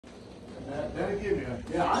That'll give you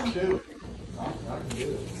yeah, I can do it. I can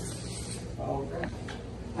do it. Okay.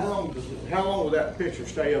 How long will that picture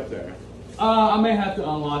stay up there? I may have to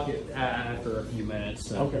unlock it after a few minutes.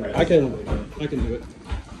 So Okay. I can do it.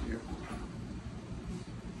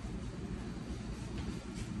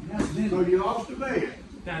 So you lost the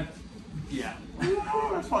bet. Yeah. Oh,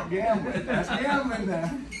 that's like gambling. That's gambling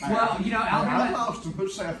now. Well, you know, I Alabama. lost them.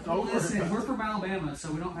 Listen, we're from Alabama,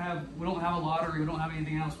 so we don't have a lottery. We don't have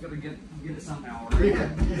anything else. We got to get it somehow. Right? Yeah.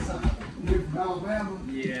 You're from Alabama?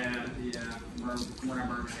 Yeah. We're in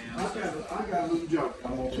Birmingham. I got a little joke.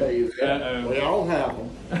 I'm gonna tell you that. Uh-oh. We all have them.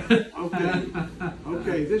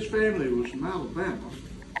 Okay. This family was from Alabama,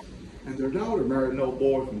 and their daughter married an old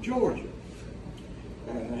boy from Georgia,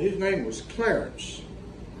 and his name was Clarence.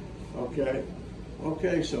 Okay.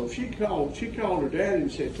 So she called her daddy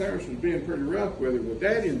and said Clarence was being pretty rough with her. Well,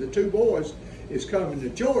 daddy and the two boys is coming to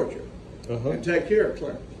Georgia and take care of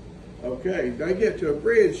Clarence. Okay, they get to a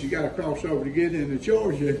bridge. You got to cross over to get into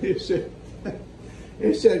Georgia.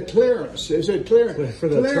 It said clearance. It said clearance. For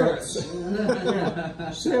the clearance. Yeah.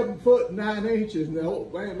 7 foot 9 inches. And the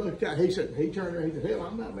old man looked out. He turned around. He said, "Hell,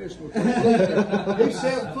 I'm not messing with that." He's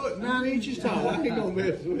 7 foot 9 inches tall. I ain't gonna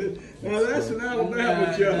mess with it. Now that's an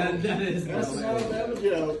Alabama joke. That's an Alabama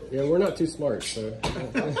joke. Yeah, we're not too smart, so.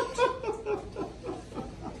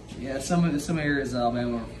 Yeah, some areas of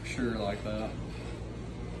Alabama are for sure like that.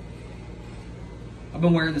 I've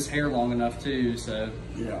been wearing this hair long enough too, so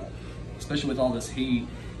Yeah. especially with all this heat.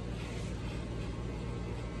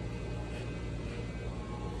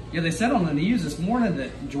 Yeah, they said on the news this morning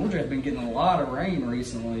that Georgia had been getting a lot of rain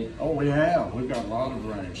recently. Oh, we have. We've got a lot of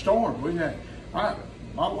rain. Storms. We had. My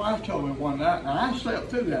wife told me one night, and I slept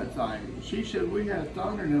through that thing. She said we had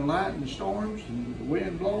thunder and lightning storms and the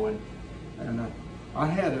wind blowing, and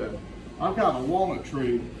I've got a walnut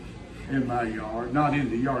tree in my yard, not in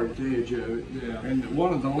the yard, at the edge of it. Yeah. And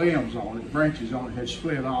one of the limbs on it, branches on it, had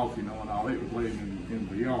split off, and all. It was laying in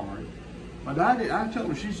the yard. But I told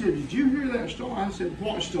her, she said, "Did you hear that storm?" I said,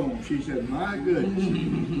 "What storm?" She said, "My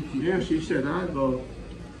goodness." Yeah, she said,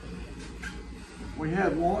 we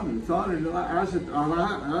had one and thunder. And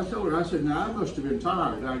I told her, I said, "Now I must have been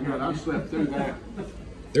tired. I slept through that."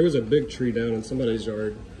 There was a big tree down in somebody's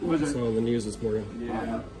yard. Was it? I saw on the news this morning.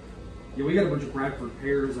 Yeah. Yeah, we got a bunch of Bradford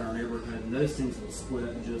pears in our neighborhood, and those things will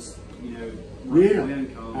split just, right Yeah.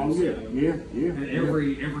 wind comes. Oh yeah, so. yeah. And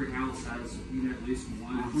every house has, at least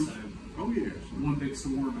one, so Oh yes. one big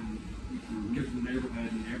storm and goes to the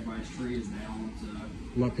neighborhood and everybody's tree is down, so.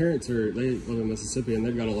 My parents they live in Mississippi, and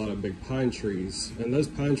they've got a lot of big pine trees. And those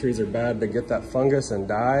pine trees are bad. They get that fungus and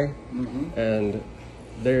die. And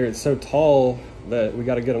they're so tall that we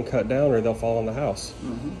got to get them cut down or they'll fall on the house.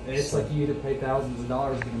 It's like you either pay thousands of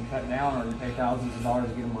dollars to get them cut down or you pay thousands of dollars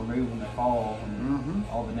to get them removed when they fall and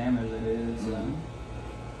all the damage it is.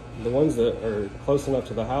 The ones that are close enough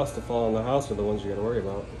to the house to fall on the house are the ones you got to worry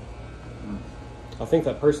about. I think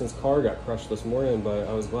that person's car got crushed this morning, but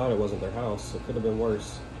I was glad it wasn't their house. It could have been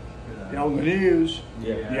worse. Yeah, on the news.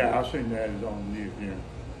 Yeah. Yeah, I've seen that. It's on the news. Yeah.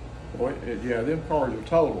 Boy, yeah, them cars are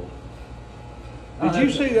total. Did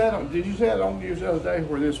you see that? Did you see that on the news the other day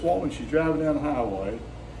where this woman, she's driving down the highway.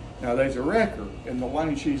 Now there's a wrecker in the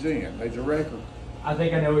lane she's in. There's a wrecker. I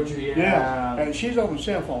think I know what you're. Yeah. And she's on the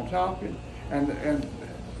cell phone talking, and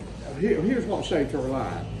here's what saved her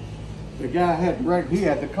life. The guy had the wrecker. He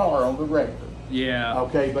had the car on the wrecker. Yeah.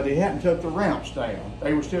 Okay, but he hadn't took the ramps down.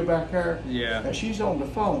 They were still back there. Yeah. And she's on the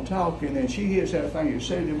phone talking, and she hits that thing at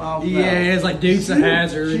 70 miles an hour. Yeah, it's like Dukes of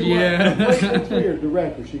Hazzard. She completely cleared the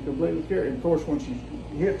wrecker. She completely cleared. And of course, when she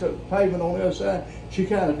hit the pavement on the other side, she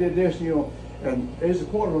kind of did this, and it was a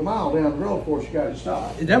quarter of a mile down the road before she got it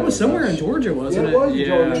stopped. That was somewhere in Georgia, wasn't it? It was in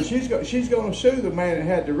Georgia. And she's going to sue the man that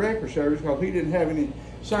had the wrecker service because he didn't have any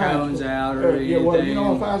signs. Cones out or anything. Yeah,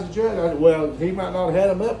 well, if I was a judge, well, he might not have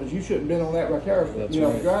had them up, but you shouldn't have been on that right there. That's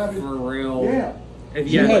right. Driving. For real. Yeah.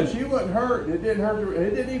 She wasn't hurt. It didn't hurt her.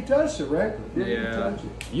 It didn't even touch the record. It didn't even touch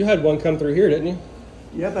it. You had one come through here, didn't you?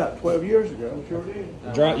 Yeah, about 12 years ago. Sure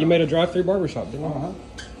did. You made a drive-through barbershop, didn't you?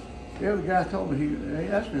 Yeah, the guy told me, he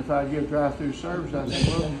asked me if I'd give drive-through service. I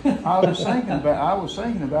said, well, I was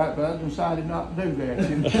thinking about it, but I decided not to do that.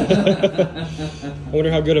 I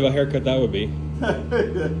wonder how good of a haircut that would be.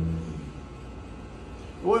 It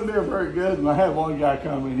wasn't there very good. And I had one guy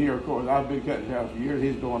come in here, of course, I've been cutting hair for years.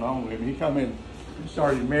 He's going on with me. He come in and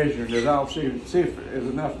started measuring it off, see if there's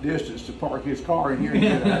enough distance to park his car in here and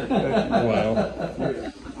get a haircut. Wow.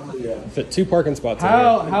 Yeah. Oh, yeah. Fit 2 parking spots in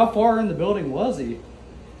How far in the building was he?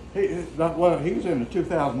 He was in a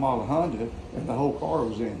 2000 model Honda, and the whole car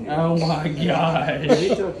was in here. Oh my gosh.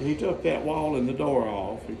 He took that wall and the door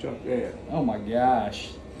off. He took that. Oh my gosh.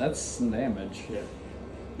 that's some damage. Yeah.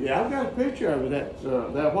 Yeah, I've got a picture of it.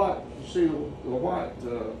 That white, see the white.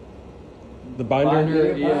 The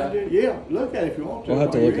binder? Yeah, look at it if you want to. We'll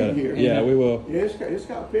have to while look you're at in it. here. Yeah, we will. Yeah, it's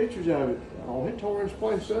got pictures of it. Oh, it tore his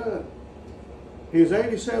place up. He's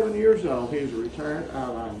 87 years old. He's a retired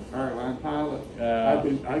airline pilot.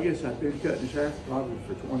 I guess I've been cutting his hair probably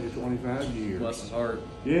for 20, 25 years. Bless his heart.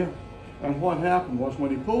 Yeah. And what happened was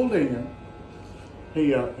when he pulled in,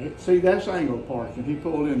 he see that's angle parking. He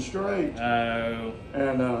pulled in straight. Oh.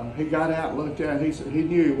 And he got out and looked at it. He said he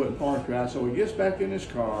knew he wasn't parked right, so he gets back in his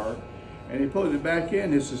car and he puts it back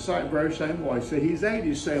in. It's the very same way. See, he's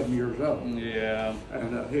 87 years old. Yeah.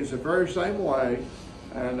 And it's the very same way.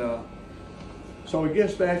 And so he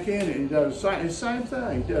gets back in and he does the same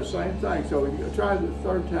thing. He does the same thing. So he tries it the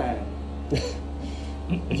third time.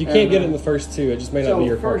 If you can't get it in the first two, it just may not be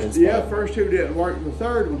your parking spot. Yeah, first two didn't work. The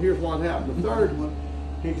third one, here's what happened. The third one,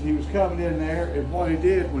 he was coming in there, and what he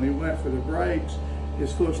did when he went for the brakes,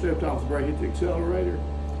 his foot stepped off the brake, hit the accelerator.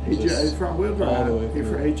 He's front wheel drive.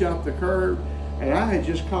 He jumped the curb, and I had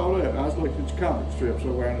just caught up. I was looking at the comic strips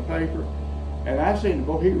over in the paper, and I seen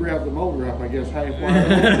he revved the motor up, I guess, halfway.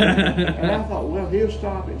 And I thought, well, he'll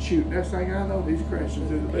stop and shoot. Next thing I know, he's crashing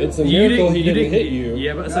through the building. It's a miracle he didn't hit you.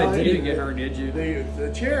 Yeah, but you didn't get hurt, did you?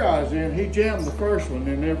 The chair I was in, he jammed the first one,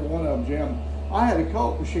 and every one of them jammed. I had a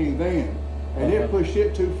Colt machine then, and it pushed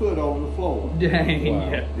it 2 foot over the floor. Dang.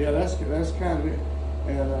 Wow. Yeah, that's kind of it.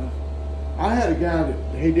 And I had a guy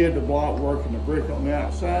that he did the block work and the brick on the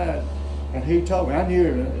outside, and he told me, I knew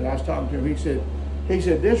him, and I was talking to him. He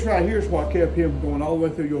said, this right here is what kept him going all the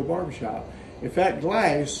way through your barbershop. If that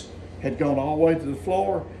glass had gone all the way to the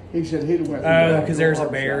floor, he said he'd have went through the because there's a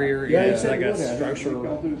barrier. Yeah, Yeah, he said like a structure. structure.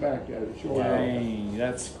 Gone through the back of it. Sure. Dang,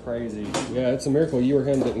 that's crazy. Yeah, it's a miracle you or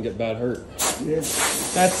him didn't get bad hurt. Yeah.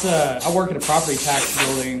 That's I work at a property tax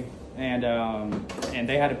building, and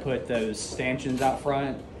they had to put those stanchions out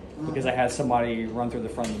front because they had somebody run through the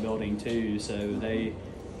front of the building too. So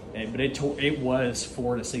it was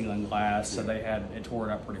floor to ceiling glass, so it tore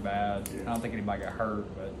it up pretty bad. Yeah. I don't think anybody got hurt,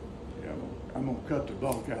 but Yeah, I'm gonna cut the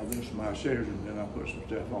bulk out of this of my scissors, and then I'll put some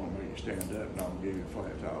stuff on it when you stand up, and I'll give you a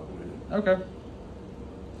flat top with it. okay.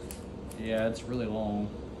 Yeah, it's really long.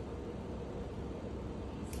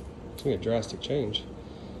 It's gonna be a drastic change.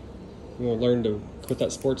 You want to learn to quit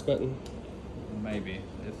that sports betting? Maybe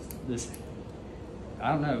if this,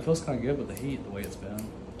 I don't know. It feels kind of good with the heat the way it's been.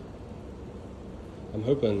 I'm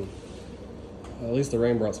hoping at least the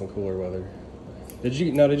rain brought some cooler weather. Did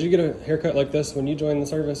you get a haircut like this when you joined the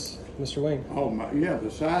service, Mr. Wayne? Oh my, yeah,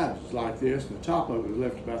 the sides is like this, and the top of it is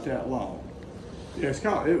left about that long. Yeah, it's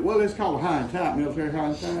called high and tight, military high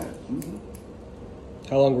and tight. Mm-hmm.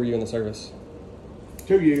 How long were you in the service?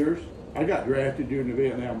 2 years. I got drafted during the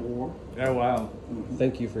Vietnam War. Oh wow!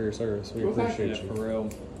 Thank you for your service. We Well, thank appreciate Yeah, you. for real.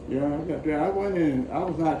 Yeah, I got drafted. I went in. I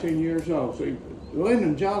was 19 years old. See,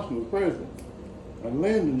 Lyndon Johnson was president. And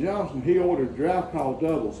Lyndon Johnson, he ordered draft call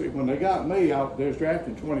double. See, when they got me, they was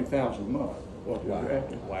drafting 20,000 a month. What they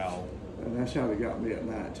drafted. Wow. And that's how they got me at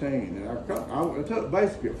 19. And I took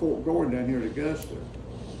basically at Fort Gordon down here at Augusta.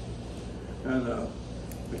 And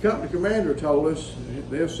the company commander told us,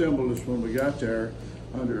 they assembled us when we got there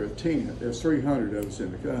under a tent. There's 300 of us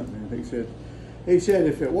in the company. And he said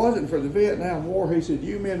if it wasn't for the Vietnam War, he said,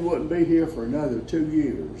 you men wouldn't be here for another 2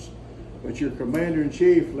 years. But your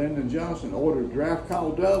commander-in-chief, Lyndon Johnson, ordered draft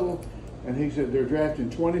call double, and he said they're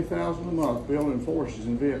drafting 20,000 a month building forces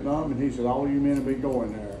in Vietnam, and he said all you men will be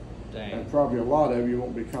going there. Dang. And probably a lot of you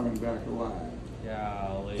won't be coming back alive.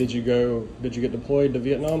 Golly. Did you get deployed to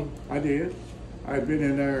Vietnam? I did. I had been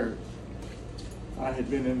in there,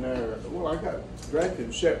 well, I got drafted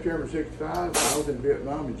in September 65. I was in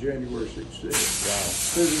Vietnam in January 66. Wow. As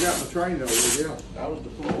soon as I got my training over, yeah, I was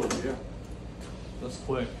deployed, yeah. That's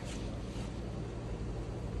quick.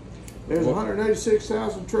 There's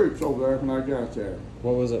 186,000 troops over there when I got there.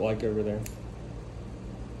 What was it like over there?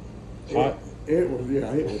 Hot? It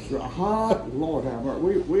was hot. Lord have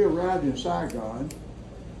mercy. We arrived in Saigon,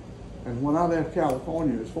 and when I left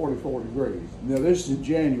California, it was 44 degrees. Now this is in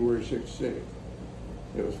January '66.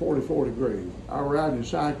 It was 44 degrees. I arrived in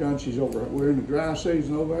Saigon. We're in the dry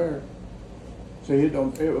season over there. See, it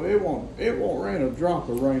won't rain a drop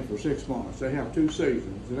of rain for 6 months. They have 2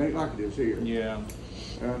 seasons. It ain't like it is here. Yeah.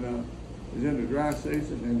 And it was in the dry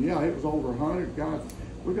season, and yeah, it was over 100. God,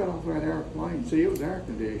 we got off that airplane. See, it was air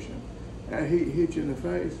conditioned. He hit you in the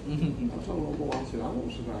face. I told old boy, I said, I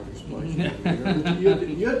won't survive this place.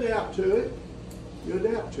 You adapt to it. You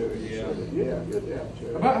adapt to it. Yeah. Yeah, you adapt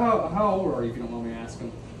to it. About how old are you, if you don't mind me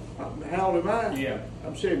asking? How old am I? Yeah.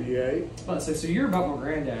 I'm 78. So you're about my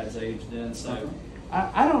granddad's age then, so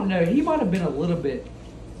I don't know. He might have been a little bit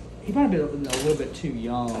he might have been a little bit too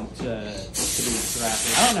young to be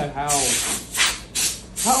drafted. I don't know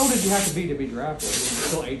how old did you have to be drafted? Was it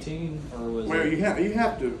still 18 or was Well, it? you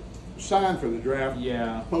have to sign for the draft.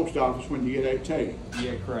 Yeah. Post office when you get 18.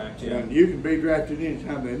 Yeah, correct. Yeah. And you can be drafted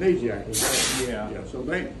anytime they need you. Yeah. Yeah. So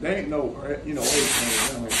they ain't no age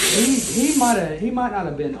limit. He might not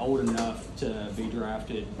have been old enough to be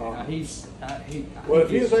drafted. Uh-huh. Well, if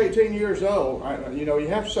he's 18 years old, you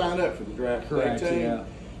have to sign up for the draft. Correct. 18. Yeah.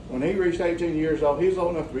 When he reached 18 years old, he's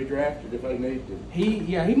old enough to be drafted if they need to.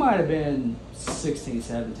 He might have been 16,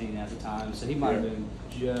 17 at the time, so he might have been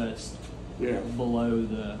just below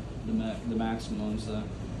the maximum. So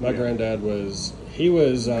My granddad was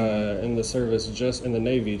in the service just in the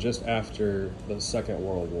Navy just after the Second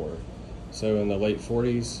World War, so in the late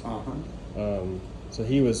 40s. So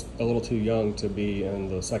he was a little too young to be in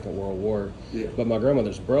the Second World War. Yeah. But my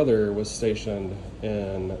grandmother's brother was stationed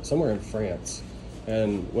somewhere in France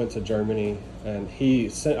and went to Germany. And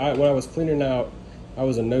when I was cleaning out, I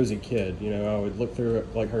was a nosy kid. I would look through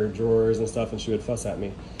like her drawers and stuff, and she would fuss at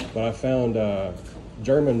me. But I found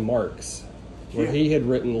German marks where he had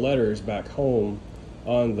written letters back home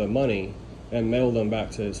on the money and mailed them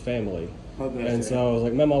back to his family. And so I was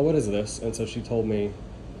like, Mama, what is this? And so she told me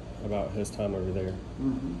about his time over there.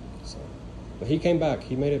 So, but he came back.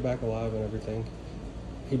 He made it back alive and everything.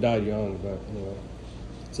 He died young, but anyway,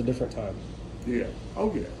 it's a different time. Yeah.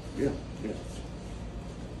 Oh, yeah. Yeah. Yeah.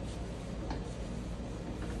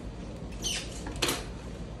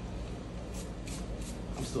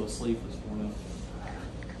 I'm still asleep this morning.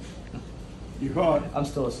 You what? I'm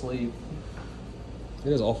still asleep.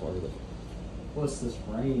 It is awful over there. Plus, this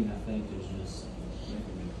rain, I think, is just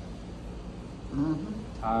making me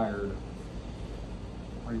tired.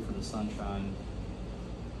 Ready for the sunshine.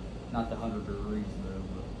 Not the 100 degrees, though.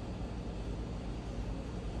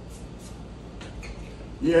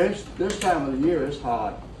 Yeah, this time of the year it's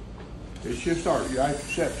hot. It should start, after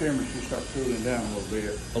September, it should start cooling down a little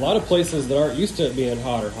bit. A lot of places that aren't used to it being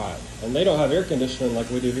hot are hot, and they don't have air conditioning like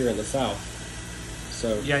we do here in the South.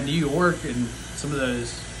 So Yeah, New York and some of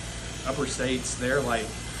those upper states, they're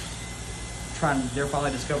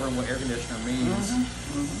finally discovering what air conditioner means.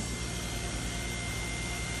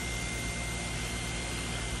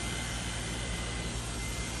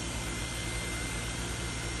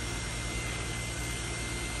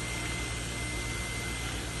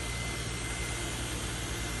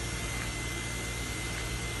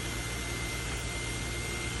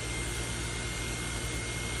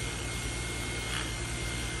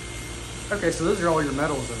 Okay, so those are all your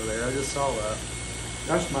medals over there. I just saw that.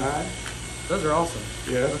 That's mine. Those are awesome.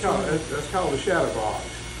 Yeah, that's called a shadow box.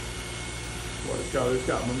 What it's called. It's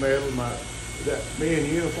got my medal, me in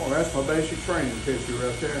uniform. That's my basic training picture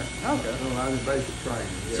right there. Okay. I was basic training.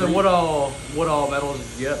 Yeah. So what all medals did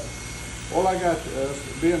you get? Well, I got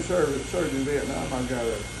being served in Vietnam. I got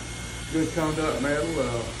a good conduct medal,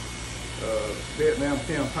 Vietnam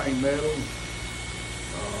campaign medal.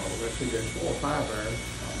 Let's see, there's 4 or 5 there.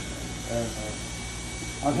 And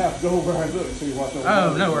I'd have to go over and look and see what those.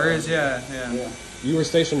 Oh, no worries. Yeah. you were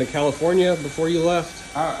stationed in California before you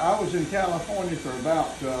left? I was in California for about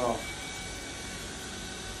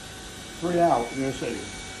 3 hours in the city.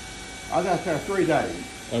 I got there 3 days.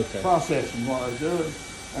 Okay. Processing what I was doing.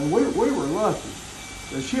 And we were lucky.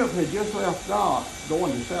 The ship had just left dock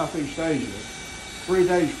going to Southeast Asia 3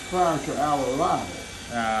 days prior to our arrival.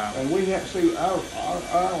 And we had to see our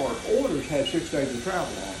orders had 6 days of travel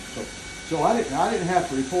on them. So I didn't have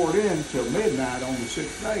to report in till midnight on the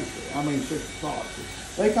 6th day. 6 o'clock.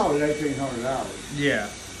 They called it 1,800 hours. Yeah.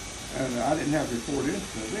 And I didn't have to report in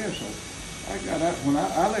till then. So I got out. When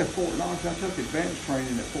I left Fort Knox, I took advanced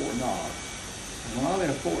training at Fort Knox. And when I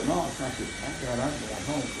left Fort Knox, I said, I'm going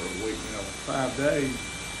home for a week, 5 days.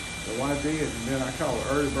 So I did, and then I called an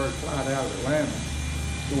early bird flight out of Atlanta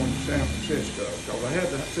going to San Francisco. So I had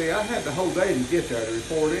the whole day to get there to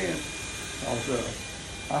report in.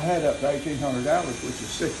 I had up to 1,800 hours, which is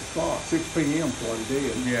 6 p.m. before I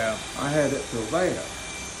did. Yeah. I had it till there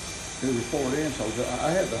to report in, so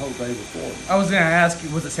I had the whole day before me. I was going to ask you,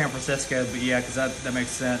 was it San Francisco? But yeah, because that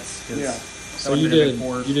makes sense. Yeah. So you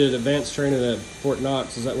did advanced training at Fort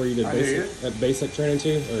Knox. Is that where you did basic training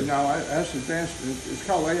too? Or? No, that's advanced. It's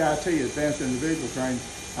called AIT, Advanced Individual Training.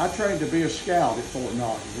 I trained to be a scout at Fort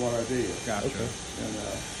Knox is what I did. Gotcha. Okay. And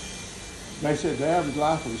they said the average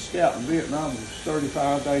life of a scout in Vietnam was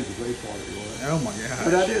 35 days, at least what it was. Oh my gosh.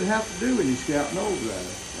 But I didn't have to do any scouting over there.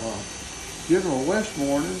 General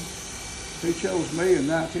Westmoreland, he chose me and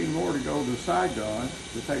 19 more to go to Saigon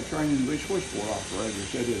to take training to be switchboard operator. He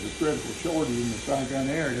said there's a critical shortage in the Saigon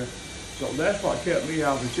area. So that's what kept me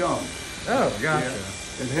out of the jungle. Oh, gotcha. Yeah.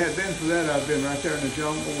 If it hadn't been for that, I'd been right there in the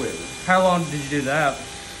jungle with her. How long did you do that?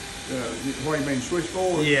 What do you mean,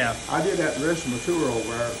 switchboard? Yeah. I did that the rest of my tour over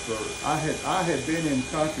there for, I had been in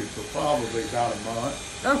country for probably about a month.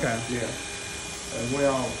 Okay. Yeah. And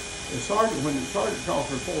well, when the sergeant called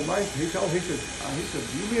for formation, he said,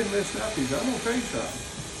 you men listen up. He said, I'm gonna tell you something.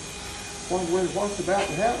 What's about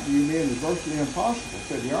to happen to you men is virtually impossible. He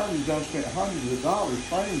said, the Army's done spent hundreds of dollars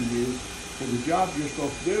training you for the job you're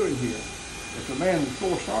supposed to do in here. If a man with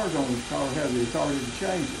 4 stars on his collar has the authority to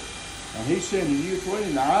change it. And he's sending you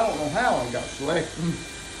 20. Now, I don't know how I got selected.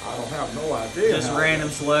 I don't have no idea. Just random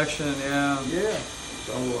selection, yeah. Yeah.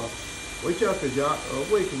 So we took a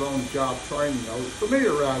week-long job training.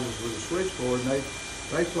 Familiarized us with the switchboard, and they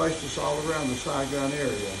placed us all around the Saigon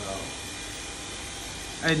area now.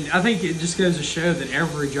 And I think it just goes to show that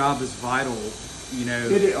every job is vital, you know.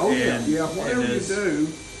 Yeah. Whatever you do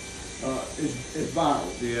is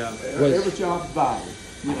vital. Yeah. Every job is vital.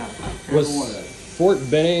 You know, every one of it. Fort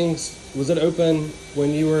Bennings, was it open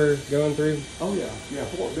when you were going through? Oh yeah,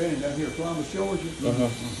 Fort Benning down here, Columbus, Georgia. Uh-huh.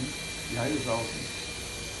 Mm-hmm. Yeah, it was awesome.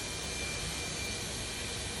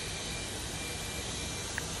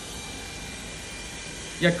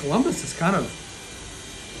 Yeah, Columbus is kind of,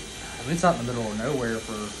 I mean, it's out in the middle of nowhere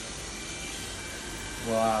for,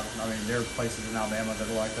 well, I mean, there are places in Alabama that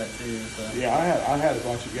are like that too. So. Yeah, I had a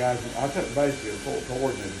bunch of guys. I took basically a full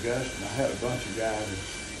board in Augusta, and I had a bunch of guys that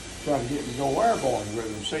tried to get me to go airborne with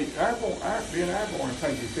them. See, being airborne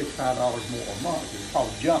pays you $55 more a month. It's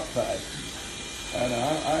called jump pay. And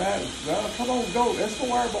I had, well, come on, go. Let's go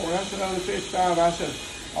airborne. That's another $55. I said,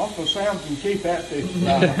 Uncle Sam can keep that $55.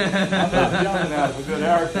 I'm not jumping out of a good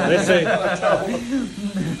airplane. They say,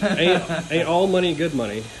 ain't all money good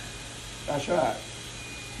money. That's right.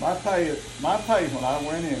 My pay when I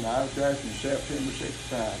went in, I was drafted in September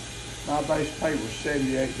 '65. My base pay was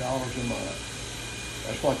 $78 a month.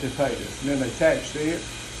 That's what they paid us. And then they taxed it,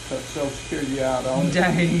 took Social Security out on it.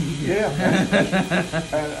 Dang. Yeah.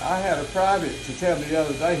 And I had a private to tell me the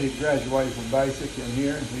other day he graduated from basic in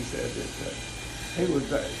here, and he said that he was,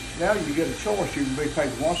 now you get a choice. You can be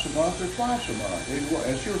paid once a month or twice a month.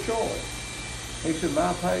 It's your choice. He said,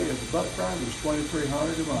 my pay as a buck private was $2,300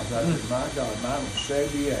 a month. I said, my God, mine was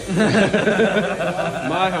 78.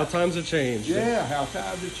 My, how times have changed. Yeah, how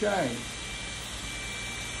times have changed.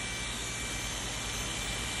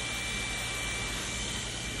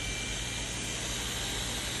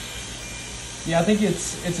 Yeah, I think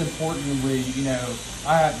it's important we, you know,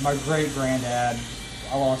 my great granddad,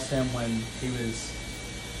 I lost him when he was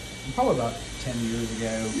probably about 10 years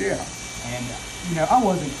ago. Yeah. And, you know, I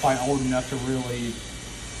wasn't quite old enough to really,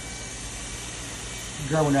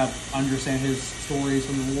 growing up, understand his stories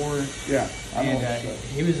from the war. Yeah.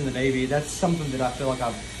 He was in the Navy. That's something that I feel like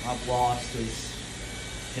I've lost is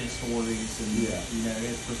his stories and, you know,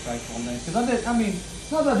 his perspective on things. Because it's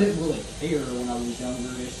not that I didn't really care when I was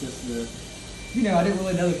younger. It's just you know, I didn't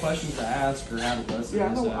really know the questions to ask or how to listen.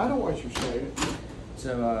 Yeah, I know what you're saying.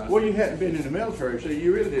 So, well, you hadn't been in the military, so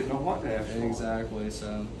you really didn't know what to ask for. Exactly,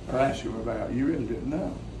 so. Or ask you about. You really didn't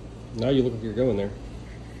know. Now you look like you're going there.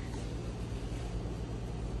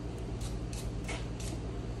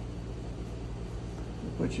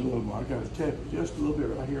 Put you a little more. I got to tap it just a little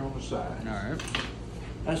bit right here on the side. All right.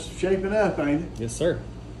 That's shaping up, ain't it? Yes, sir.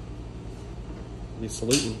 You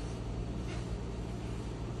saluting.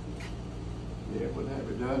 Yeah, we'll have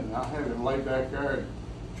it done. I'll have him lay back there and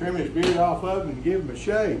trim his beard off of him and give him a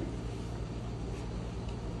shave.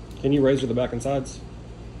 Can you razor the back and sides?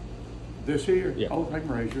 This here? Yeah. Oh, I can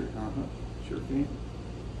razor it. Sure can.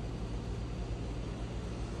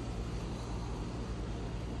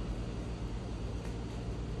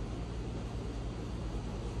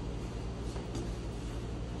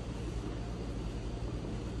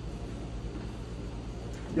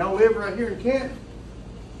 Y'all live right here in Canton?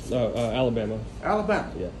 Alabama.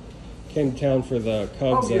 Alabama? Yeah. Came to town for the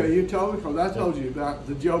Cubs. Oh, yeah, you told me, because I told you about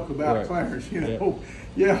the joke about Clarence, you know.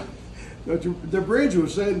 Yeah. The bridge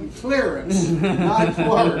was saying clearance, not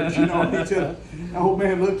Clarence, you know. He said, the old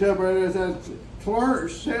man looked up right there and said,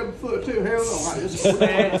 Clarence, 7'2", hell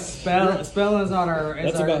no. Spelling's not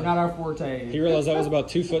our forte. He realized I was about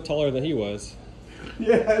 2 foot taller than he was.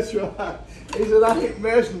 Yeah, that's right. He said, I ain't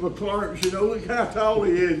messing with Clarence, you know. Look how tall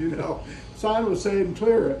he is, you know. Sign was saying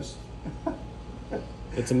clearance.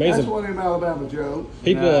 It's amazing. That's one of them Alabama jokes.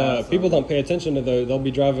 People don't pay attention to they'll be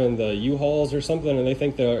driving the U-Hauls or something and they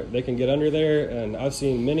think they can get under there, and I've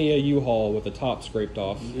seen many a U-Haul with the top scraped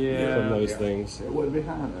off from those things. It wouldn't be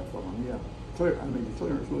high enough for them, yeah. The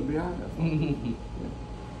clearance wouldn't be high enough for them.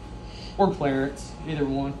 Or Clarence, either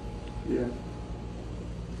one. Yeah.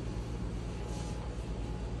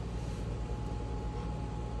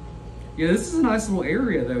 Yeah, this is a nice little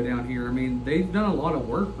area though down here. I mean, they've done a lot of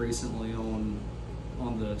work recently on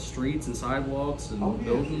the streets and sidewalks and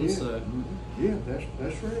buildings. Yeah, So. yeah,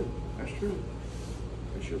 that's true. That's true.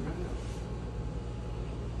 That's your right.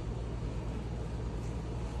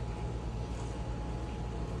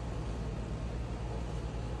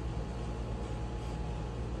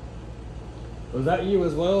 Was that you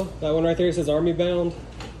as well? That one right there says Army Bound?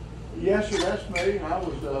 Yes, sir, that's me.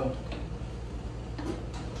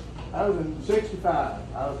 I was in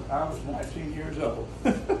 '65. I was 19 years old.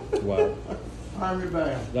 Wow. Army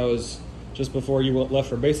bound. That was just before you left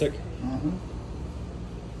for basic? Mm-hmm.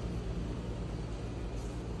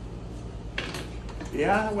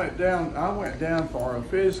 Yeah, I went down for a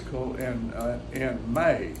physical in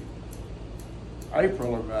May,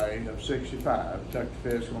 April or May of '65. Took the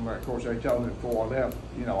physical, but of course they told me before I left,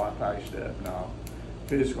 you know, I passed up and all.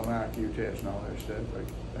 Physical and IQ test and all that stuff.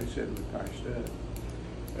 They said we passed up.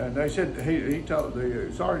 And they said, he told,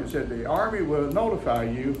 the sergeant said, the Army will notify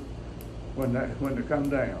you when they come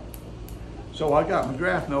down. So I got my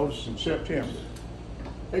draft notice in September.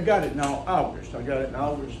 They got it in August. I got it in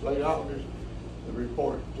August, late August. The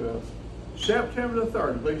report, September the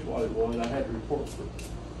 3rd, at least what it was, I had to report for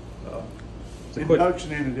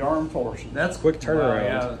induction into the armed forces. That's quick turnaround.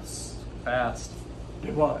 Wow, yeah, it's fast.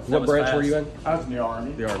 It was. What branch were you in? I was in the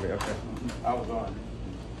Army. The Army, okay. I was Army.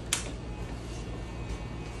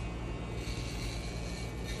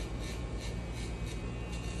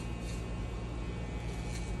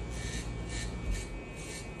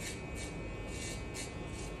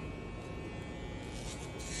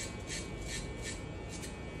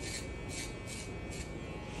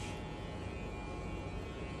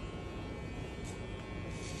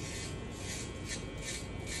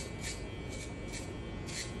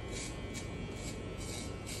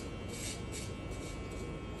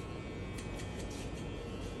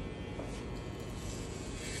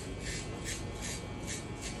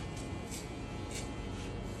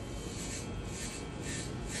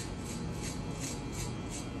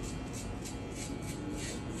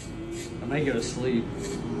 I may go to sleep.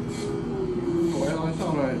 Well, it's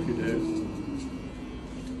all right if you do.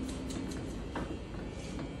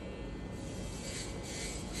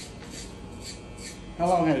 How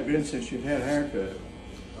long had it been since you've had a haircut?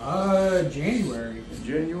 January.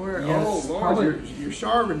 January? Yes, Oh, Lord, probably. you're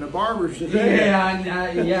starving the barbers today.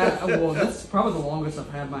 Yeah. Well, this is probably the longest I've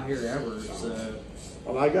had my hair ever. So.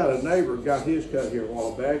 Well, I got a neighbor got his cut here a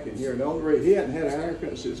while back, and here, the only reason he hadn't had a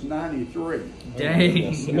haircut since '93. Dang.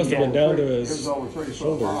 It must have been down to It was his over 3 foot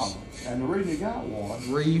shoulders. long. And the reason he got one,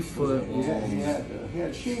 3 foot he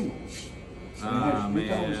had shingles. Ah, He told me,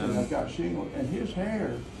 man. said, I got shingles, and his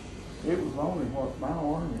hair, it was only what my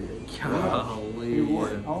arm is. Golly. He wore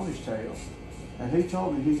it in ponytail. And he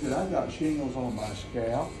told me, he said, I got shingles on my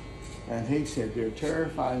scalp. And he said, they're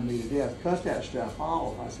terrifying me to death. Cut that stuff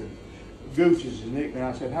off. I said, Gooch is his nickname.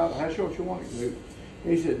 I said, how short you want it, Gooch?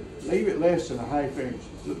 He said, leave it less than a half inch,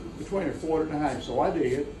 between a quarter and a half. So I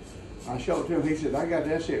did. I showed it to him. He said, I got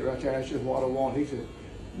that shit right there. That's just what I want. He said,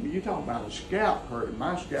 you talking about a scalp hurting.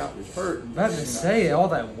 My scalp is hurting. About to say, all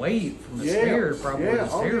that weight from the hair probably was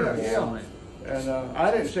terrible on it. And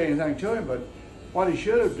I didn't say anything to him, but what he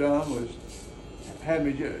should have done was had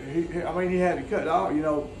me, he had to cut it off, you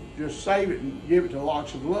know, just save it and give it to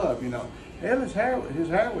Locks of Love, you know. Hell, his hair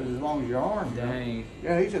was as long as your arm. Dang. You know?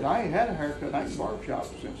 Yeah, he said, I ain't had a haircut in the barbershop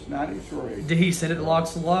since '93. Did he send it to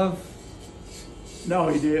Locks of Love? No,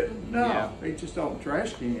 he didn't. No, Yeah. he just on the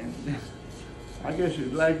trash can. I guess he's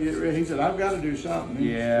glad to get rid. He said, I've got to do something.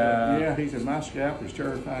 Yeah. He said, my scalp is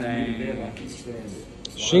terrifying me to death. I can't stand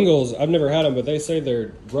it. Shingles, I've never had them, but they say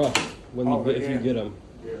they're rough when you if you yeah. get them.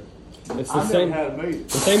 Yeah. It's the I've same. never had them either. The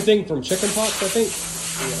same thing from chicken pox, I think.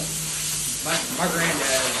 Yeah. My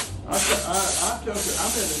granddad. I took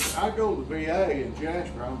it. I go to the VA in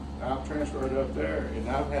Jasper. I've transferred up there, and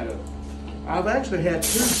I've actually had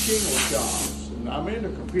 2 shingle shots. And I'm in the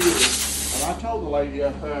computer, and I told the lady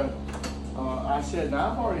up there, I said,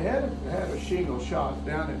 now I've already had a shingle shot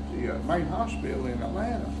down at the main hospital in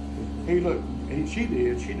Atlanta. She looked in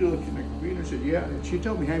the computer and said, yeah. And she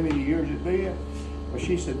told me how many years it'd been. Well,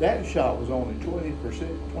 she said that shot was only 20%,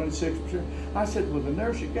 26%. I said, well, the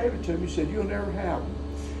nurse that gave it to me said, you'll never have them.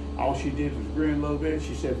 All she did was grin a little bit.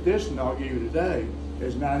 She said, this one I'll give you today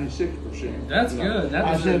is 96%. That's good. That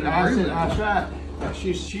was I tried.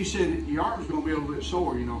 She said, your arm's going to be a little bit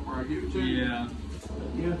sore, you know, before I give it to you. Yeah.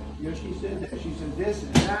 Yeah, she said that. She said, this is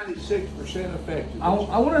 96% effective. I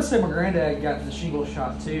want to say my granddad got the shingle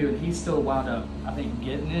shot too, and he still wound up, I think,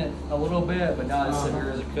 getting it a little bit, but not as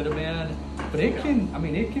severe as it could have been. But it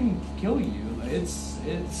can kill you. It's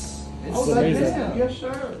Oh, It's they amazing. did. Yes,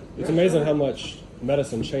 sir. It's amazing how much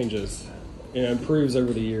medicine changes and improves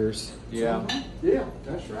over the years. Yeah. Yeah,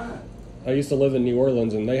 that's right. I used to live in New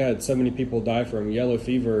Orleans, and they had so many people die from yellow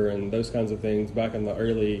fever and those kinds of things back in the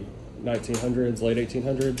early 1900s, late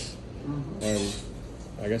 1800s. And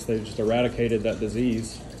I guess they just eradicated that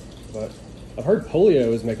disease. But I've heard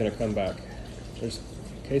polio is making a comeback. There's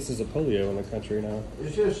cases of polio in the country now.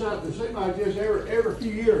 It's just something. It seems like just every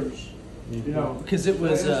few years, you know. Because it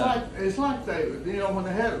was. It's like they, you know, when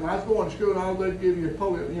I was going to school, all they'd give you a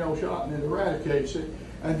polio, you know, shot and it eradicates it,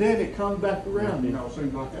 and then it comes back around. You know, it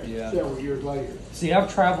seems like that several years later. See,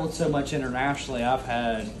 I've traveled so much internationally. I've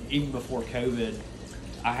had, even before COVID,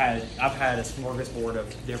 I've had a smorgasbord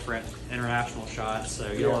of different international shots.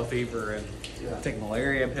 So yellow fever and take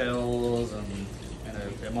malaria pills and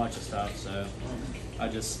a bunch of stuff. So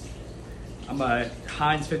I'm a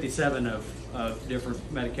Heinz 57 of different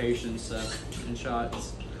medications and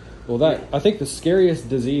shots. Well, I think the scariest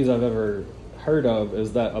disease I've ever heard of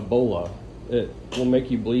is that Ebola. It will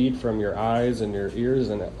make you bleed from your eyes and your ears,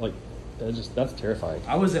 and that's terrifying.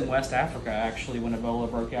 I was in West Africa actually when Ebola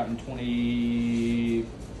broke out in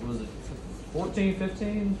 14,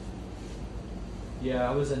 15? Yeah,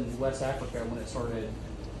 I was in West Africa when it started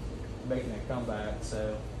making a comeback.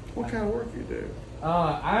 So, What kind of work you do?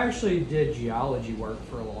 I actually did geology work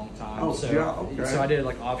for a long time. Oh, okay. So I did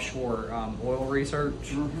like offshore oil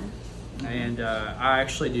research, and I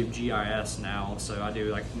actually do GIS now. So I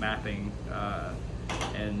do like mapping,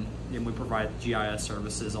 and we provide GIS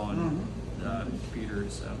services on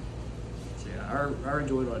computers. So yeah, I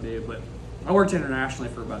enjoyed what I did, but I worked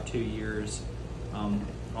internationally for about 2 years,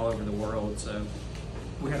 all over the world. So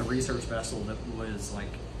we had a research vessel that was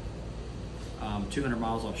like 200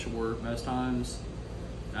 miles offshore most times.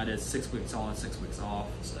 I did 6 weeks on, 6 weeks off.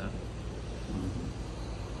 So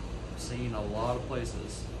I've seen a lot of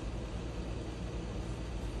places.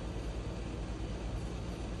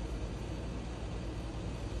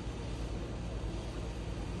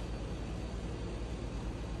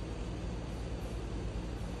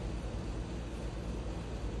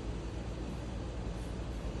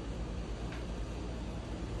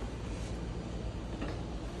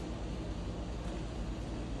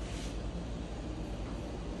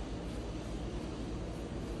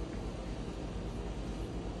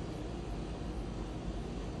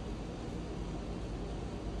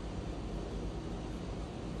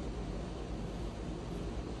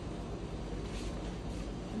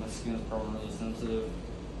 My skin is probably really sensitive.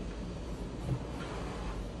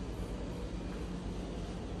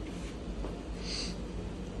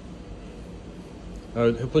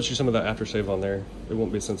 He'll put you some of that aftershave on there. It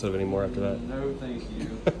won't be sensitive anymore after that. No, thank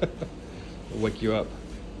you. It'll wake you up.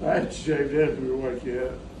 That shave definitely will wake you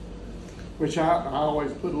up. Which I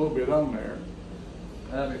always put a little bit on there.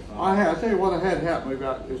 That'd be fine. I tell you what, I had happen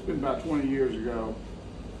it's been about 20 years ago.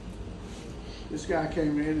 This guy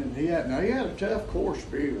came in and he had a tough, coarse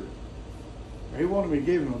beard. He wanted me to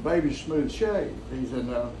give him a baby smooth shave. He said,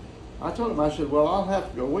 no. I told him, I said, well, I'll have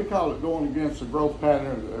to go. We call it going against the growth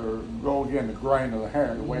pattern or go against the grain of the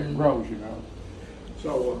hair, the way it grows, you know.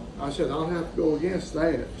 So I said, I'll have to go against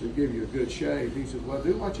that to give you a good shave. He said, well,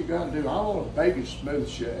 do what you got to do. I want a baby smooth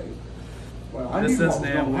shave. Well, I knew what was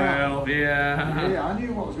going to happen. Yeah, I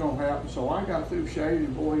knew what was going to happen. So I got through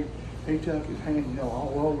shaving, boy. He took his hand, you know,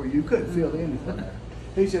 all over. You couldn't feel anything.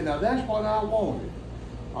 He said, now that's what I wanted.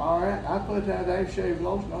 All right, I put that aftershave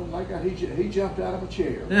lotion on like that. He jumped out of a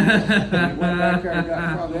chair. He went back there and got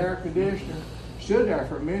in front of the air conditioner, stood there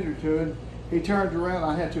for a minute or two, and he turned around.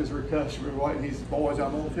 I had two or three customers waiting. He said, boys,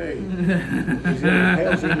 I'm going to tell you. He said,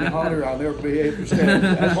 hell's in the hotter, I'll never be able to stand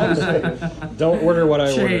it. That's what he said. Don't order what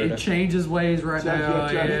I ordered. Change his ways right now.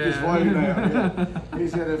 Change his way now, yeah. He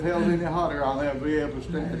said, if hell's any hotter, I'll never be able to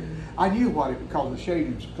stand it. I knew what it would cause. The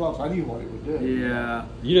shading was close. I knew what it would do. Yeah.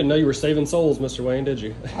 You didn't know you were saving souls, Mr. Wayne, did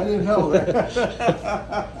you? I didn't know that.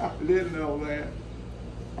 I didn't know that.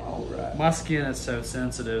 All right. My skin is so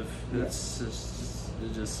sensitive. Yeah. It's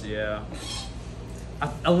just yeah.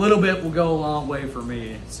 A little bit will go a long way for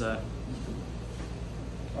me. So.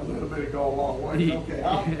 A little bit of go a long way. Okay,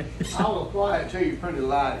 I'll apply it to you pretty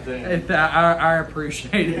light then. I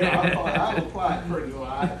appreciate it. Yeah, I'll apply it pretty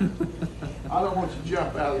light. I don't want you to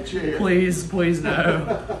jump out of the chair. Please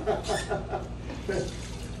no.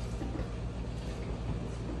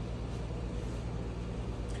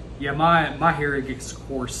 Yeah, my hair gets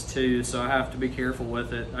coarse too, so I have to be careful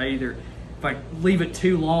with it. If I leave it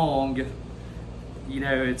too long, you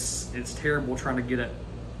know, it's terrible trying to get it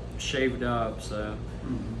shaved up. So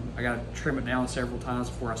I got to trim it down several times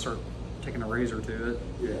before I start taking a razor to it.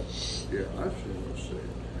 Yeah, I see what you're saying.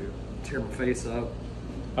 Tear my face up.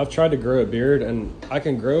 I've tried to grow a beard, and I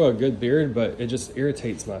can grow a good beard, but it just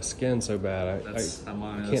irritates my skin so bad. I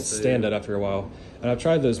can't stand it after a while. And I've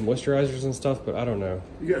tried those moisturizers and stuff, but I don't know.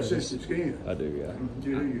 You got sensitive skin. I do, yeah.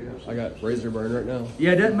 You I got razor burn right now.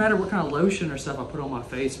 Yeah, it doesn't matter what kind of lotion or stuff I put on my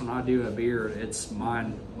face when I do a beard. It's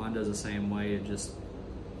mine does the same way. It's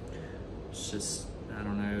just I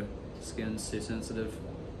don't know. Skin's too sensitive.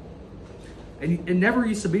 And it never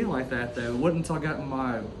used to be like that though. It wasn't until I got in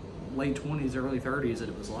my late 20s, early 30s that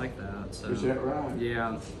it was like that. So Is that right?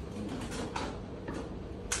 Yeah.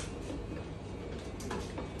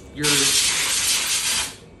 You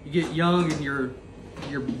get young and you're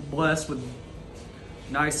blessed with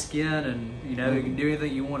nice skin, and you know you can do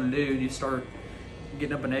anything you want to do, and you start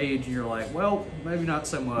getting up in age and you're like, well, maybe not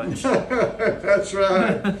so much. That's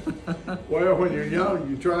right. Well, when you're young,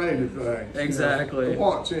 you try anything. Exactly. You know,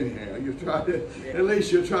 once anyhow. You try it. At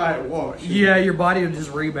least you try it once. Yeah, your body will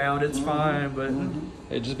just rebound. It's fine, but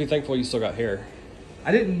Hey, just be thankful you still got hair.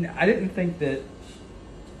 I didn't think that,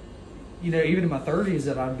 you know, even in my 30s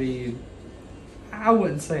that I'd be. I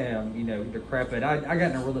wouldn't say I'm, you know, decrepit. I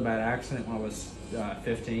got in a really bad accident when I was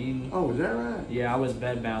 15. Oh, is that right? Yeah, I was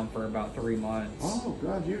bedbound for about 3 months. Oh,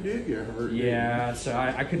 God, you did get hurt. Yeah, so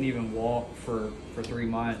I couldn't even walk for 3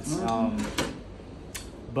 months.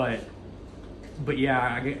 But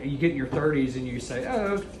yeah, you get in your 30s and you say,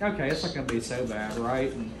 oh, okay, it's not going to be so bad,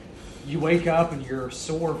 right? And you wake up and you're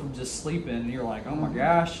sore from just sleeping, and you're like, oh my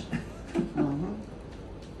gosh.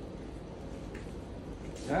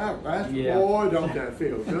 Yeah. Boy, don't that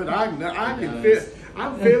feel good. I can feel.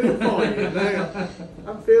 I'm feeling for you now.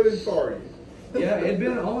 I'm feeling for you. Yeah, it'd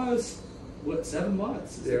been almost 7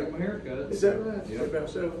 months since I got my haircut. Is that right? Yeah. About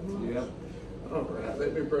 7 months. Yep. All right,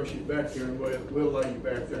 let me brush you back there, and we'll lay you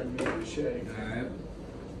back there and give you a shake. All right.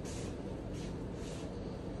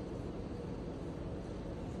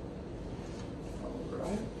 All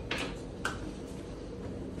right.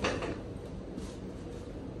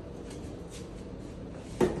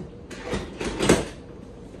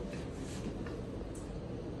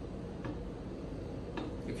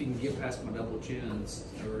 If you can get past my double chins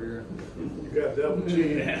over here. You got double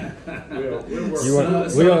chin. Yeah. We'll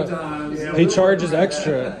work. Sometimes. Yeah, He charges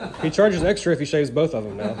extra. He charges extra if he shaves both of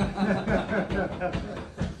them now.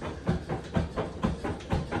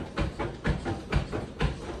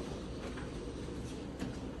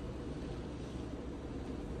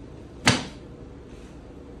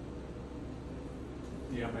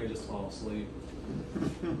 Yeah, I may just fall asleep.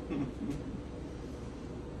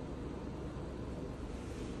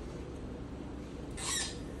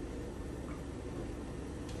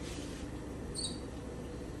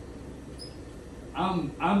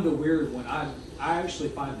 I'm the weird one. I actually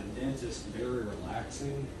find the dentist very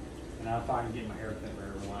relaxing, and I find getting my hair cut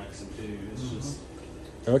very relaxing too. It's just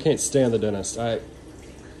I can't stand the dentist. I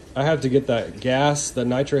have to get that gas, the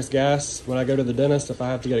nitrous gas, when I go to the dentist. If I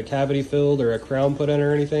have to get a cavity filled or a crown put in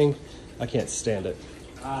or anything, I can't stand it.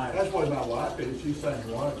 That's what my wife is. She's saying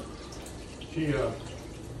what?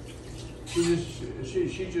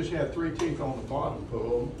 She just had 3 teeth on the bottom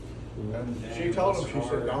pulled, and Dang, she told that's him, she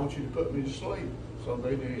hard. said, I want you to put me to sleep. So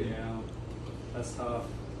they did. yeah, that's tough.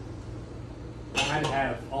 I had to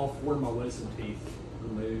have all 4 of my wisdom teeth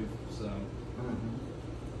removed, so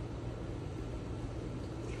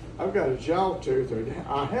I've got a jaw tooth.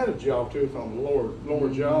 I had a jaw tooth on the lower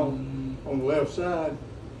jaw on the left side,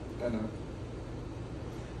 and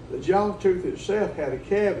the jaw tooth itself had a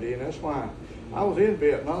cavity, and that's why I was in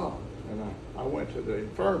Vietnam, and I went to the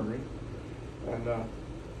infirmary and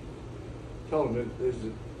told them that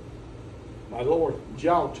my lower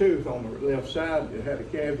jaw tooth on the left side, it had a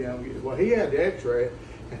cavity on it. Well, he had the X-ray,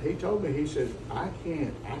 and he told me, he said, I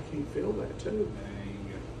can't feel that tooth.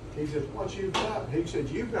 He said, what you got? He said,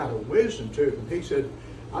 you've got a wisdom tooth. And he said,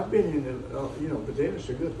 I've been in the dentist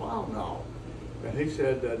a good while now. And he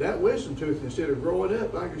said, that wisdom tooth, instead of growing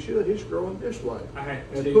up like it should, it's growing this way. I had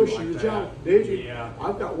and two pushing like the jaw. that. Did you? Yeah.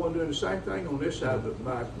 I've got one doing the same thing on this side,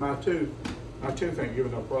 but my tooth ain't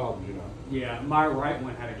giving no problems, you know. Yeah, my right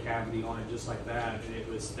one had a cavity on it just like that, and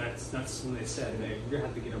that's when they said you're gonna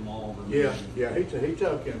have to get them all removed. Yeah. He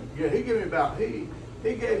took him. Yeah, he gave me about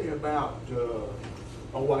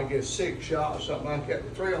I guess 6 shots, something like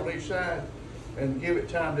that, 3 on each side, and give it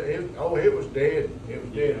time to. It was dead. It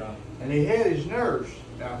was dead. Yeah. And he had his nurse.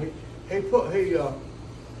 Now he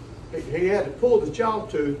had to pull the jaw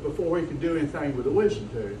tooth before he could do anything with the wisdom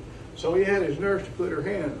tooth. So he had his nurse to put her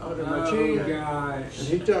hand under my chin. Oh gosh. And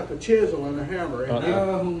he took a chisel and a hammer,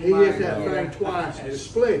 and he hit that thing twice and it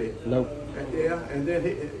split it. Nope. And then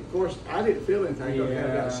of course, I didn't feel anything. I had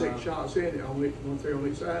about 6 shots in it, only 1, 3 on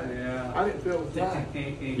each side. Yeah. I didn't feel a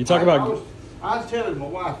thing. You talk about I was telling my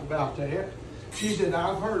wife about that. She said,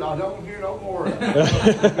 I've heard, I don't hear no more of it. I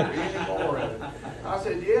don't hear any more of it. I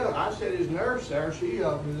said, yeah. I said, his nurse there, she,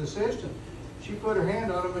 his assistant, she put her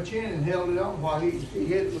hand on my chin and held it on while he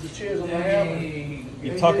hit it with the chisel.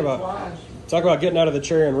 You talk about getting out of the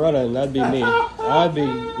chair and running. That'd be me. I'd be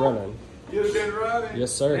running. You'd have been running?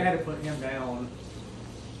 Yes, sir. They had to put him down.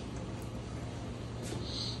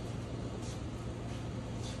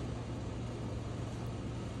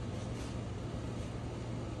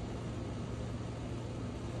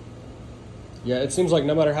 Yeah, it seems like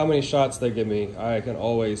no matter how many shots they give me, I can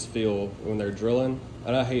always feel when they're drilling.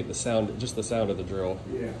 And I hate the sound, just the sound of the drill.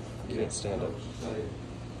 Yeah. Can't stand it.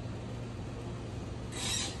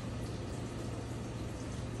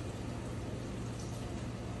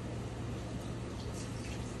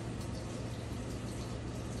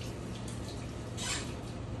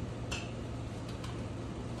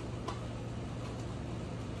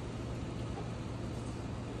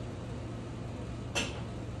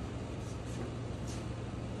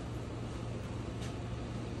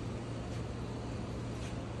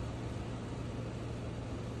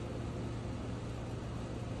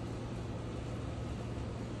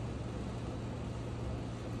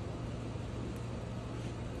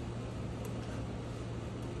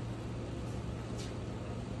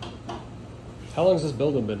 How long has this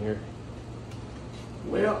building been here?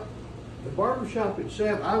 Well, the barber shop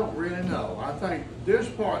itself, I don't really know. I think this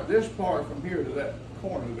part from here to that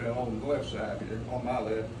corner there on the left side here, on my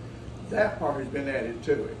left, that part has been added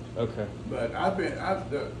to it. Okay. But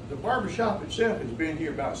the barber shop itself has been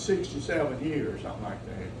here about 67 years, something like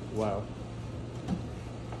that. Wow.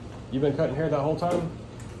 You've been cutting hair that whole time?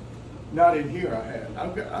 Not in here, I have.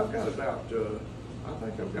 I've got about, I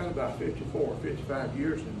think I've got about 54, 55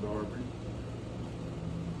 years in barbering.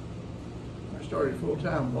 I started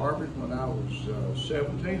full-time barbering when I was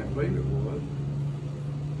 17, I believe it was.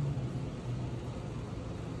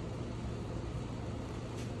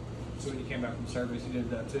 So when you came back from service, you did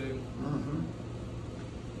that too? Mm-hmm.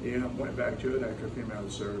 Yeah, I went back to it after I came out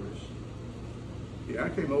of service. Yeah, I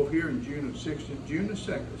came over here in June the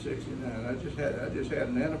 2nd, '69. I just had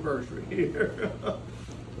an anniversary here.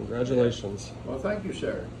 Congratulations. Well, thank you,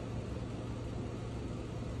 sir.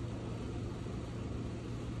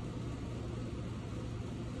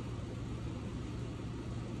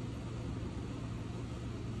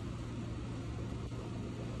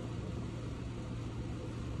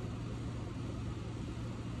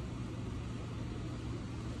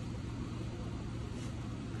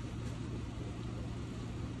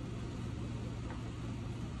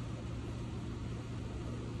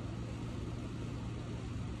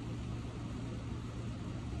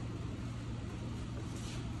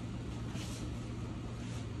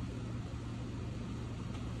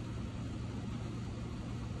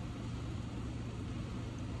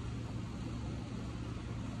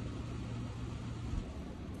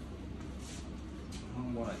 I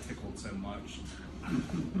don't know why I tickled so much.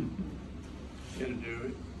 It'll do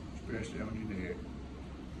it, especially on your neck.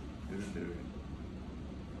 It'll do it.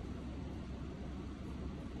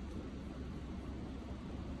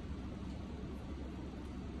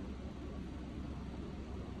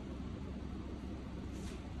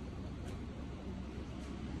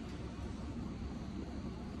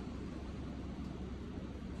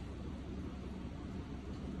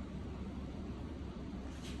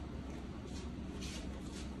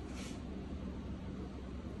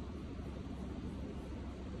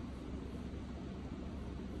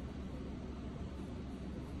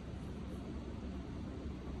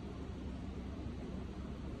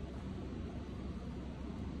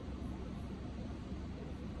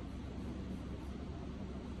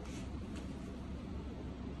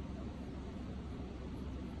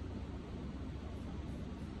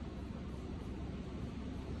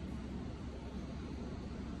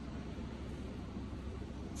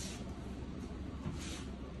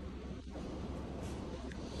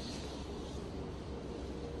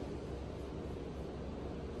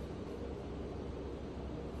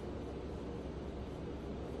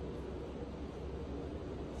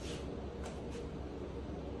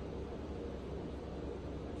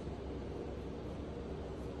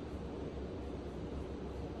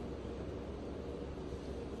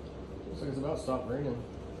 Looks like it's about stopped raining.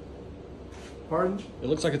 Pardon? It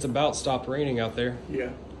looks like it's about stopped raining out there.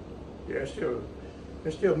 Yeah. Yeah, it's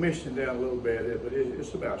still misting down a little bit, but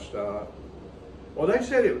it's about stopped. Well, they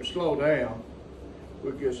said it would slow down.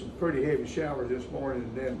 We'll get some pretty heavy showers this morning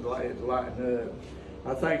and then lighten up.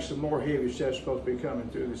 I think some more heavy stuff's supposed to be coming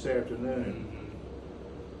through this afternoon. Mm-hmm.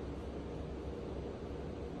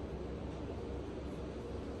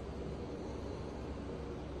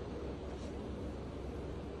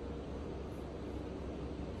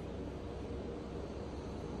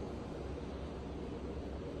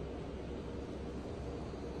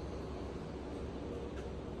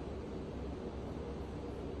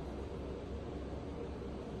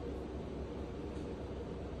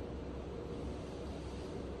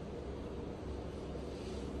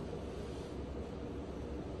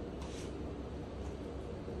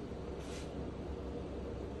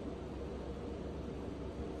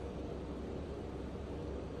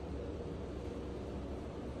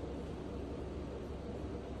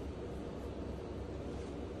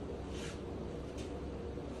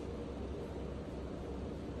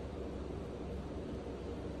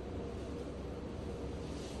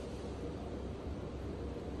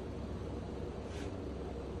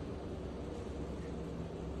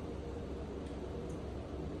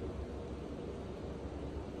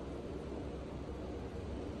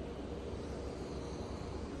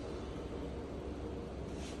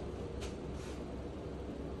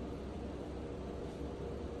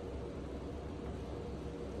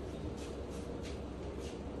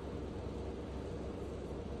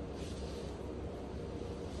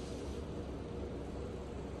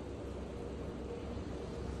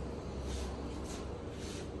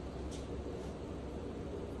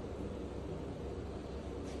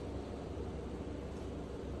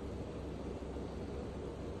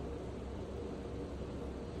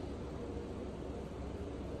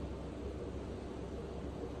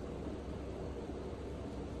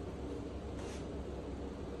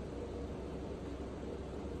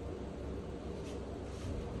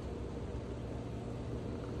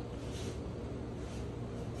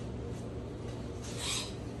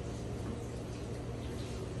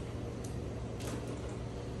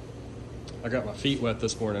 I got my feet wet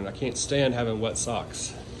this morning. I can't stand having wet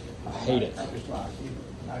socks. I hate it. It's like,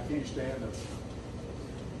 I can't stand it.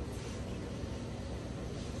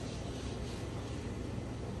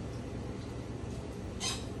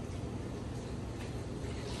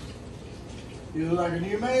 You look like a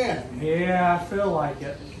new man. Yeah, I feel like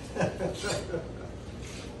it.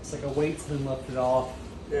 It's like a weight's been lifted off.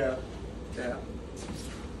 Yeah, yeah.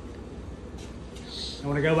 And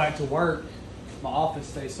when I go back to work, my office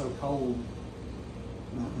stays so cold.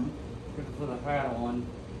 Mm-hmm. Got to put a hat on.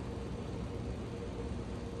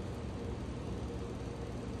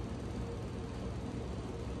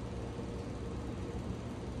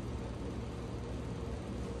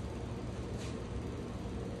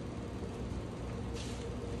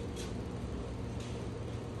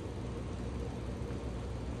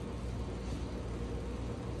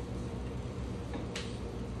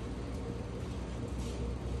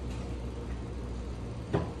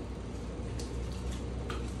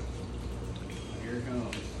 Here it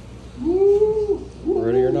comes. Woo,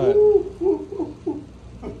 Ready or not.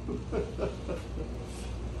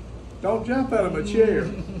 Don't jump out of a chair.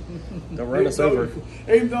 Don't run us over.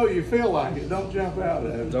 Even though you feel like it, don't jump out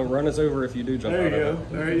of it. Don't run us over if you do jump There you out go. of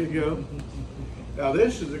it. There you go. Now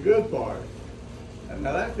this is the good part. And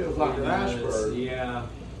now that feels like an iceberg. Yeah,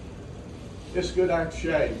 It's good after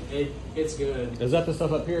shave. it's good. Is that the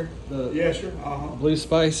stuff up here? The Yes, sir. Uh-huh. blue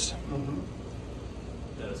spice? Mm-hmm.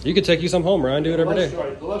 You could take you some home, Ryan. Do it every day.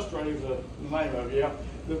 Illustrate is the name of it, yeah.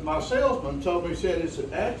 My salesman told me, he said he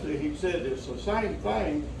said it's the same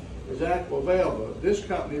thing as Aquavelva. This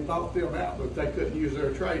company bought them out, but they couldn't use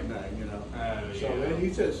their trade name, you know. Oh, So yeah. then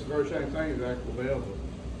he said it's the very same thing as Aquavelva.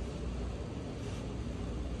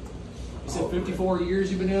 You said 54 years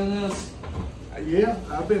you've been doing this? Yeah,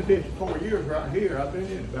 I've been 54 years right here. I've been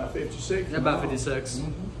in about 56. About 56.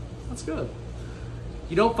 Mhm. That's good.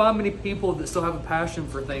 You don't find many people that still have a passion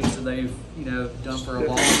for things that they've, done for a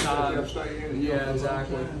long time. They'll stay in it, Yeah, for a long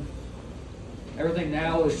exactly. time. Everything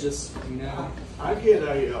now is just, I get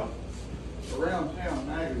a around town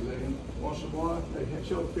magazine once in a while. They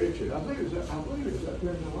show a picture. I believe it was that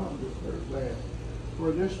picture alone just Thursday,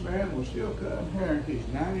 where this man was still cutting hair. He's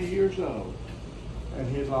 90 years old, and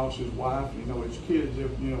he had lost his wife. His kids.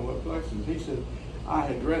 What places. He said,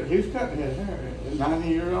 he was cutting his hair. At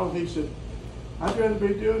 90-year-old, he said, I'd rather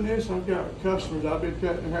be doing this. I've got customers. I've been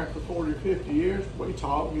cutting their hair for 40 or 50 years. We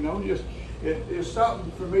talk, just it's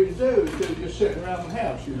something for me to do instead of just sitting around the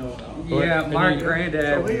house, yeah, my So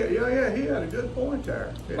granddad, he had a good point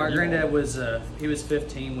there. my granddad was, he was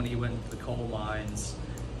 15 when he went into the coal mines,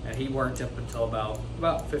 and he worked up until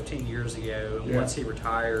about 15 years ago. And Yeah. once he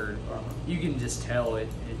retired, you can just tell it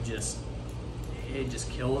just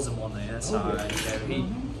kills him on the inside.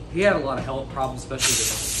 He had a lot of health problems, especially with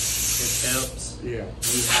his hips. Yeah.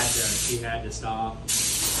 He had to stop.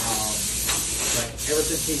 But ever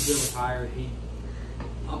since he's been retired,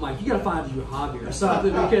 I'm like, you gotta find you a hobby or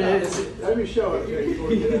something because Let me show it to you before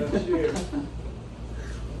we get out of the chair.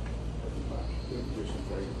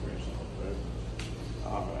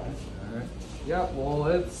 All right. yeah, well,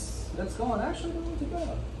 it's going actually not too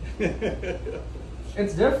bad.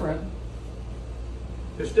 It's different.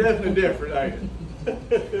 It's definitely different, ain't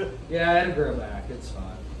it? Yeah, and grow back. It's fine.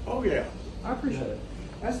 Oh yeah. I appreciate it.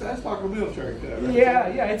 That's like a military cut. Right?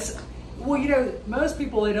 Yeah. It's most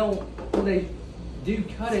people when they do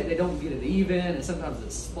cut it, they don't get it even, and sometimes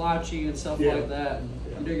it's splotchy and stuff Yeah. like that.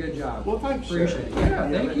 And you do a good job. Well, thanks, sir. Appreciate it. Yeah,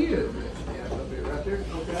 thank you. Yeah, that'll be right there.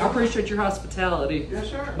 Okay. I appreciate your hospitality. Yes,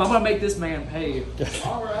 sir. But I'm gonna make this man pay.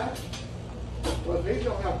 All right. Well, if he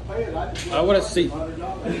don't have to pay it, I wanna see- $100.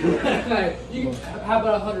 How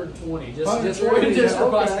about 120? Just 120, for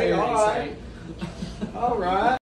okay, posterity's all right. sake. All right.